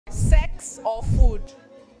sex or food?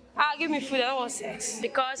 Give me food. I don't want sex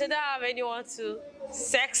because I don't have anyone to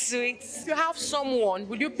sex with. If you have someone,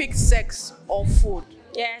 would you pick sex or food?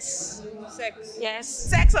 Yes. Sex. Yes.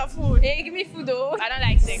 Sex or food? Hey, give me food though. I don't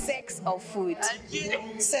like sex. Sex or food?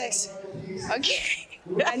 Sex. Okay.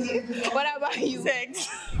 And you? What about you? Sex.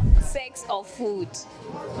 Sex or food?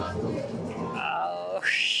 Oh.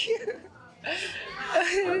 Okay.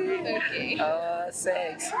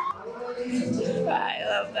 Sex. I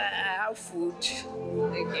love that. I have food.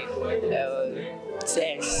 Okay.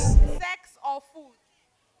 Sex. Sex or food?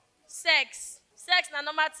 Sex. Sex na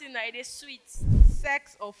normal thing na it is sweet.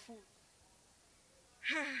 Sex or food?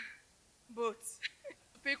 Both.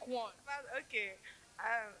 Pick one. Okay.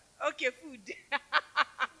 Okay, food.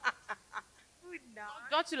 Food now.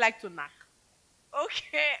 Don't you like to knock?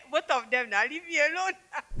 Okay, both of them now. Leave me alone.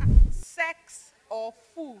 Sex or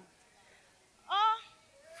food?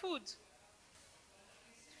 Food.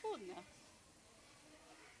 Food now.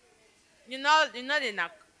 You know the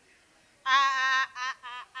knock.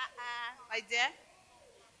 My dear.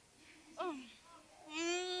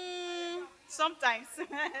 Sometimes.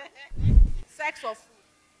 Sex or food?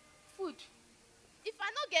 Food. If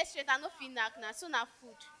I no get straight, I no fit knack na, so na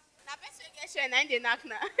food. Na person wey get straight na im dey knack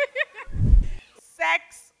na.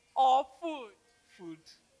 Sex or food? Food.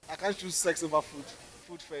 I can't choose sex over food.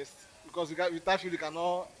 Food first. Because without food, you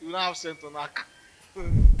don't have strength to knock.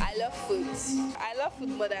 I love food. I love food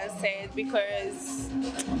more than sex because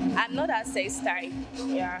I'm not that sex type.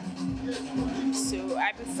 Yeah. So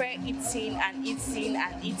I prefer eating and eating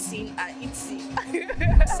and eating and eating.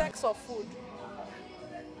 Sex or food?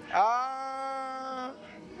 I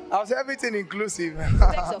was everything inclusive.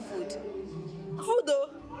 Sex or food? Food though.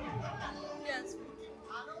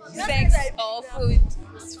 Sex or food?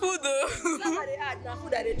 Food though. Food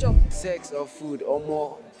at the job. Sex or food or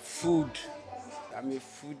more food. I'm a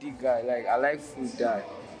foodie guy. Like I like food. That.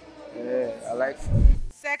 Yeah, I like food.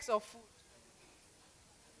 Sex or food?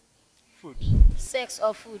 Food. Sex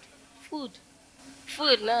or food? Food.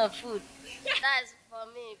 Food, no food. That's for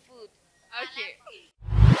me, food. Okay.